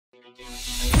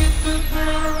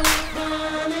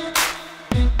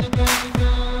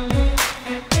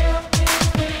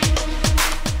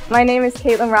My name is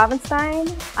Kaitlin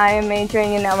Rabenstein. I am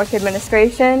majoring in network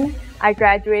administration. I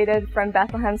graduated from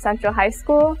Bethlehem Central High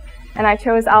School, and I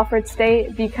chose Alfred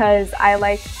State because I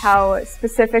liked how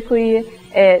specifically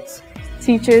it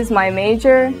teaches my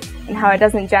major and how it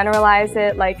doesn't generalize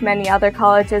it like many other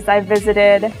colleges I've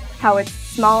visited, how it's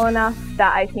small enough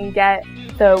that I can get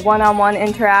the one-on-one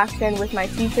interaction with my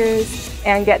teachers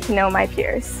and get to know my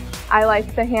peers. I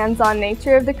like the hands-on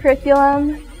nature of the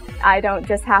curriculum. I don't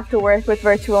just have to work with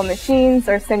virtual machines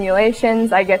or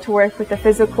simulations. I get to work with the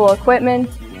physical equipment,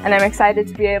 and I'm excited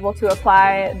to be able to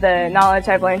apply the knowledge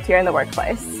I've learned here in the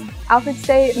workplace. Alfred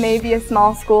State may be a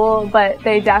small school, but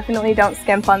they definitely don't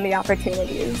skimp on the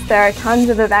opportunities. There are tons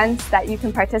of events that you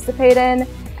can participate in,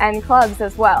 and clubs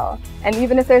as well. And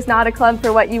even if there's not a club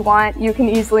for what you want, you can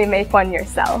easily make one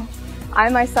yourself. I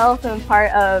myself am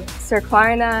part of Sir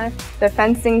Klarna, the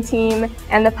fencing team,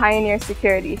 and the Pioneer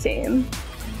Security team.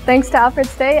 Thanks to Alfred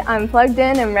State, I'm plugged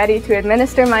in and ready to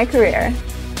administer my career.